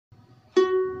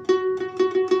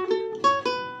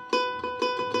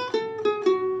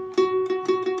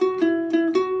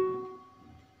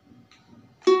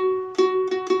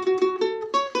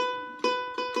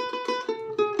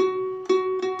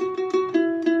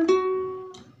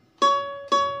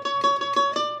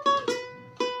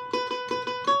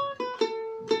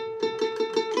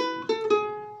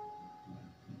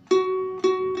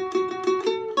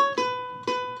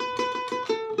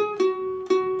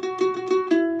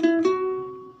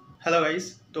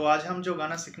तो आज हम जो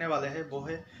गाना सीखने वाले हैं वो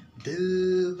है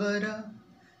दिलबरा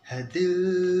है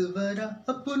दिलबरा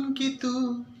अपुन की तू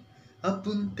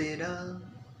अपुन तेरा।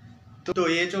 तो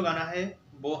ये जो गाना है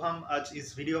वो हम आज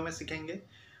इस वीडियो में सीखेंगे।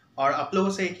 और आप लोगों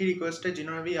से एक ही रिक्वेस्ट है,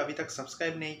 जिन्होंने भी अभी तक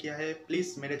सब्सक्राइब नहीं किया है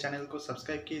प्लीज़ मेरे चैनल को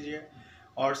सब्सक्राइब कीजिए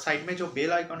और साइड में जो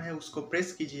बेल आइकन है उसको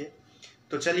प्रेस कीजिए।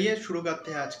 तो चलिए शुरू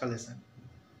करते हैं आज का लेसन।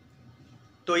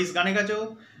 तो इस गाने का जो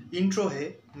इंट्रो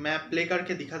है मैं प्ले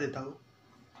करके दिखा देता हूँ।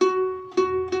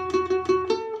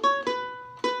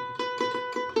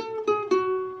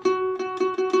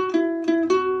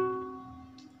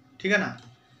 ठीक है ना।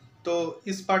 तो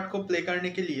इस पार्ट को प्ले करने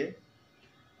के लिए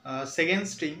सेकेंड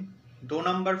स्ट्रिंग 2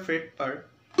 नंबर फ्रेट पर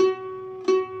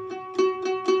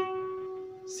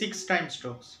 6 time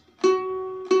strokes,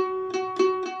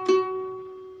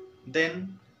 then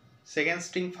second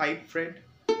string 5 freight,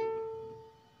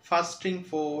 first string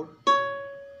 4,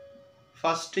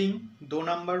 first string 2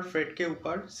 number freight के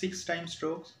ऊपर 6 time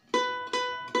strokes,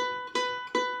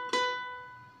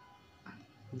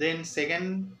 then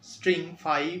second string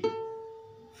 5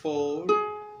 4,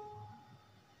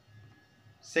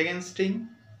 second string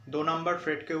 2 number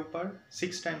freight के ऊपर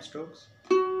 6 time strokes,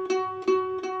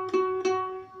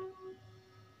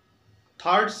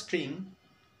 third string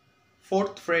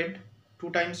 4th freight 2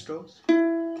 time strokes,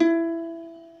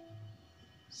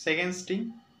 second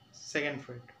string 2nd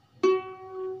freight.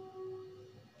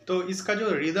 तो इसका जो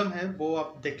rhythm है वो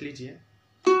आप देख लीजिए।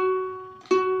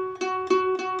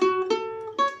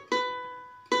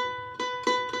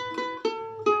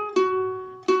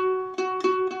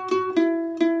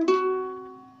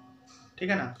 ठीक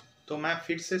है ना। तो मैं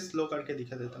फिर से स्लो करके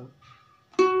दिखा देता हूँ।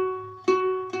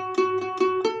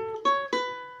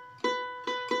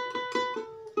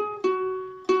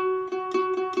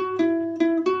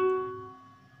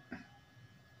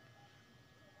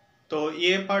 तो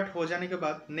ये पार्ट हो जाने के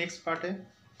बाद नेक्स्ट पार्ट है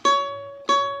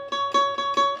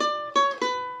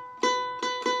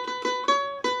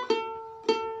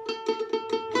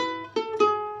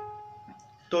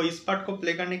तो इस पार्ट को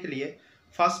प्ले करने के लिए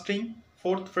फर्स्ट स्ट्रिंग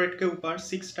 4th फ्रेट के ऊपर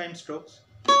 6 time strokes,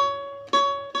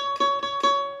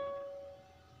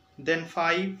 then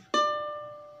 5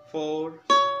 4,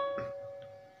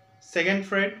 second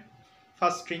freight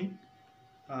first string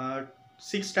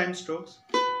 6 time strokes,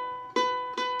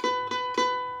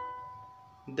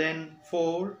 then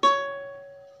 4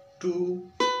 2,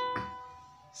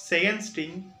 second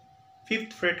string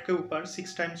 5th freight के ऊपर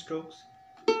 6 time strokes,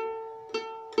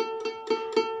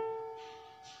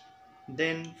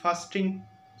 then first string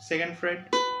 2nd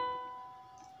freight,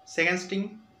 second string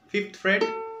 5th freight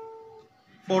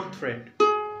 4th freight.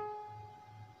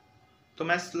 तो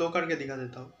मैं slow करके दिखा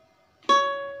देता हूँ।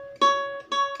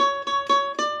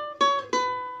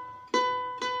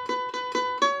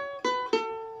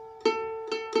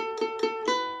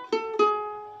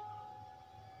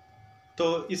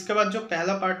 तो इसके बाद जो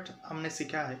पहला पार्ट हमने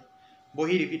सीखा है वो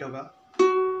ही रिपीट होगा।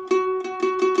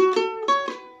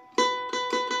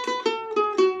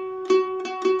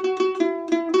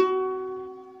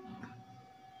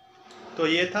 तो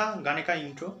ये था गाने का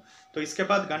इंट्रो। तो इसके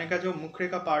बाद गाने का जो मुखड़े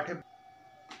का पार्ट है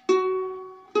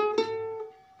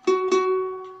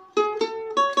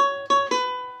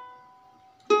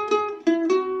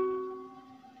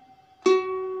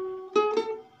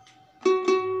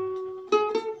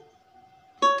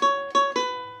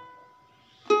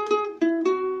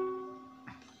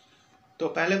तो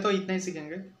पहले तो इतना ही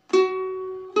सीखेंगे।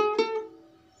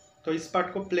 तो इस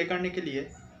पार्ट को प्ले करने के लिए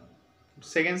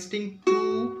सेकेंड स्ट्रिंग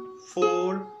 2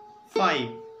 4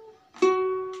 5,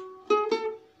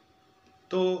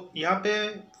 तो यहाँ पे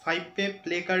 5 पे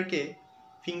प्ले करके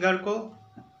फिंगर को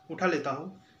उठा लेता हूँ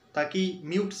ताकि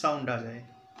म्यूट साउंड आ जाए,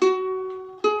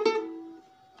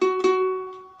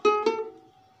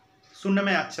 सुनने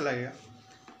में अच्छा लगेगा।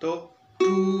 तो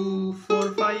 2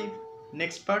 4 5,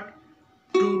 नेक्स्ट पार्ट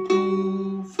 2 2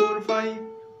 4 5,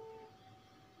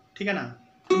 ठीक है ना।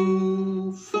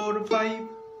 2 4 5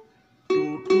 2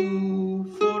 2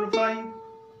 4 5,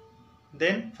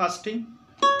 then first string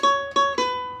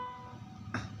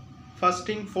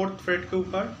 4th freight के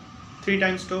ऊपर 3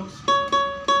 time strokes,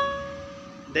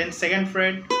 then second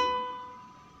freight,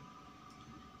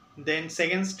 then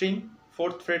second string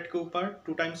 4th freight के ऊपर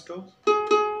 2 time strokes,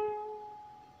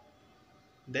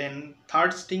 then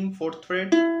third string 4th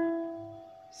freight,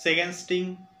 second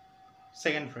string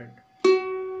 2nd freight.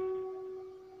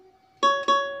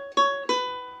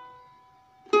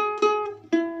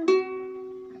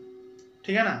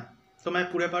 ठीक है ना। तो मैं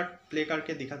पूरे पार्ट प्ले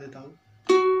करके दिखा देता हूँ।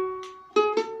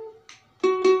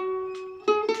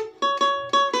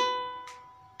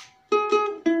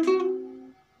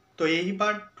 तो यही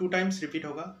पार्ट 2 टाइम्स रिपीट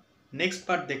होगा। नेक्स्ट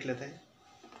पार्ट देख लेते हैं।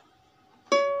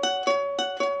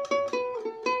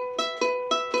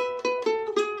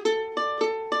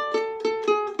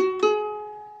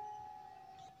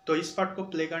 तो इस पार्ट को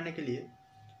प्ले करने के लिए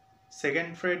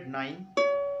second freight 9,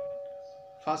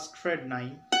 first freight 9,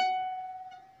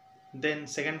 then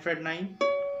second freight 9,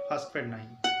 first freight 9।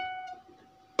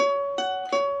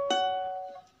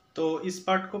 तो इस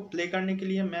पार्ट को प्ले करने के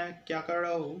लिए मैं क्या कर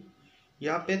रहा हूँ,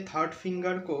 यहाँ पे थर्ड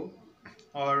फिंगर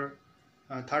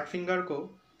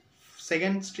को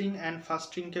second string and first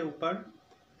string के ऊपर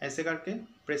ऐसे करके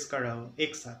प्रेस कर रहा हूँ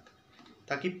एक साथ,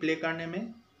 ताकि प्ले करने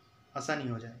में आसानी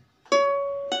हो जाए।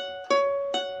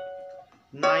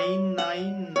 9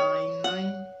 9 9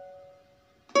 9,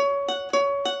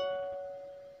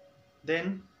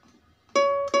 then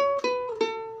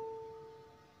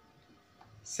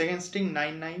second string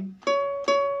 9 9,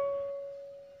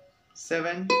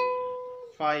 7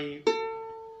 5,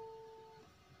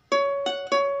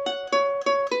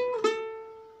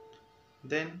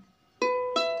 then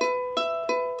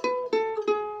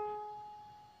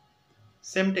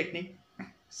same technique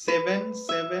 7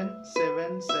 7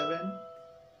 7 7,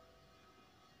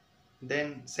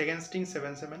 then second string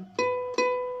 7 7,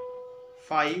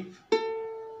 5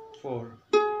 4,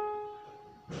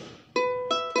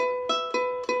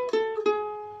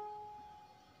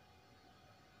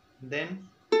 then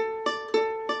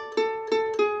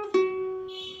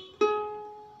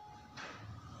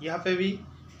यहाँ पे भी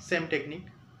same technique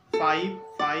 5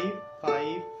 5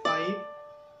 5 5,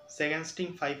 second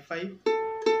string 5 5,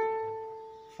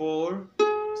 4,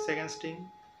 second string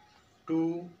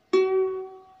 2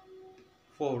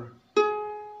 4।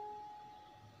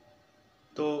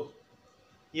 तो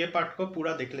ये पार्ट को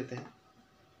पूरा देख लेते हैं।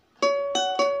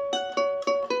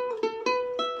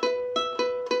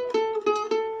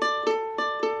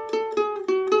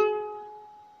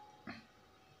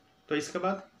 तो इसके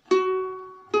बाद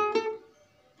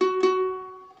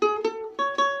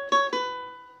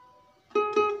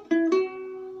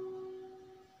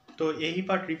तो यही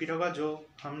पार्ट रिपीट होगा जो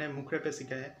हमने मुखरे पे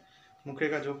सीखा है। मुखरे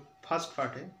का जो फर्स्ट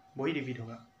पार्ट है वही रिपीट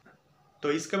होगा।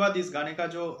 तो इसके बाद इस गाने का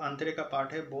जो अंतरे का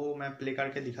पार्ट है वो मैं प्ले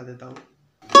करके दिखा देता हूँ।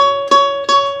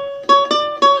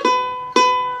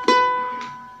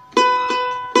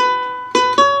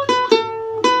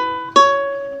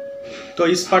 तो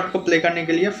इस पार्ट को प्ले करने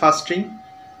के लिए first string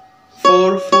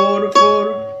 4 4 4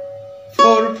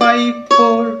 4 5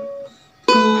 4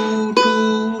 2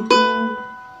 2 2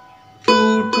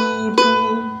 2 2 2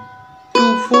 2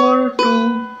 4 2,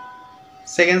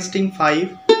 second string 5,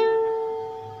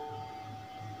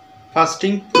 first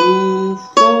string 2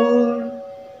 4।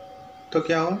 तो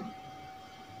क्या हुआ,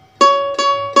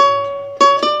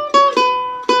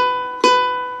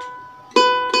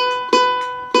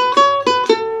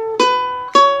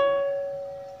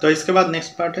 तो इसके बाद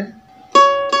नेक्स्ट पार्ट है।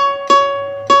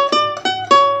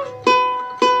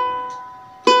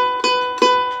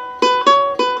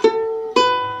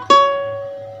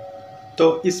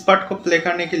 तो इस पार्ट को प्ले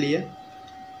करने के लिए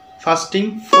फर्स्ट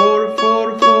स्ट्रिंग 4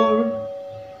 4 4,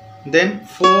 देन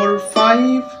 4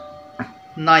 5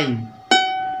 9,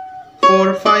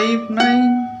 4 5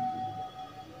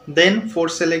 9, देन 4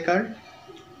 से लेकर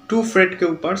 2 फ्रेट के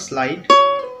ऊपर slide,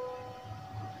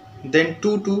 then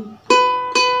 2 2,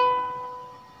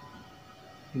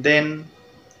 then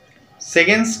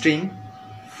second string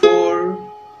 4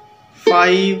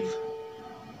 5,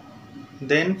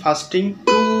 then first string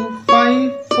 2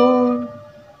 5 4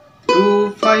 2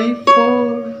 5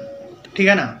 4, ठीक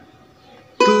है ना,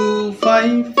 2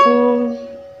 5 4।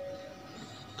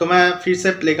 तो मैं फिर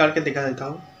से प्ले करके दिखा देता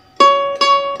हूँ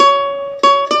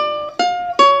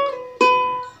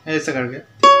ऐसे करके।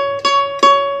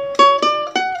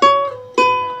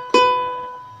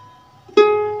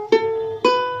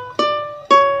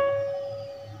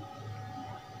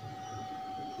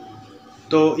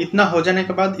 तो इतना हो जाने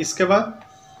के बाद इसके बाद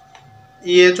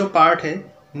ये जो पार्ट है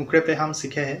मुखरे पे हम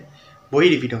सीखे हैं वही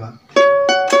रिपीट होगा।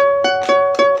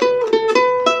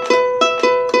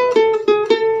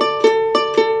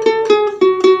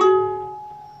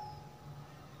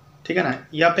 ठीक है ना।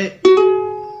 यहाँ पे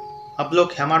आप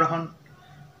लोग हैमर ऑन,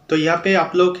 तो यहाँ पे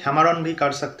आप लोग हैमर ऑन भी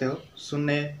कर सकते हो,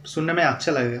 सुनने में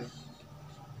अच्छा लगेगा।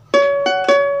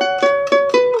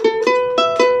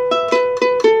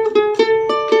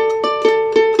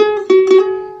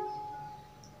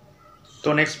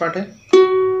 तो नेक्स्ट पार्ट है,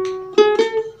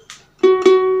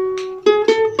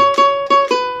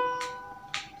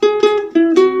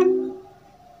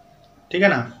 ठीक है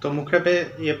ना। तो मुखरे पे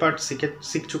ये पार्ट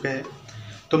सीख चुके हैं,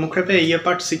 तो मुखरे पे ये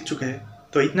पार्ट सीख चुके हैं।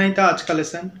 तो इतना ही था आज का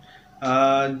लेसन।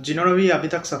 जिन्होंने भी अभी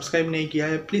तक सब्सक्राइब नहीं किया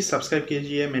है प्लीज़ सब्सक्राइब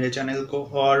कीजिए मेरे चैनल को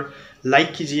और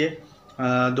लाइक कीजिए,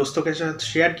 दोस्तों के साथ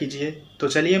शेयर कीजिए। तो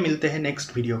चलिए मिलते हैं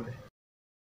नेक्स्ट वीडियो पे।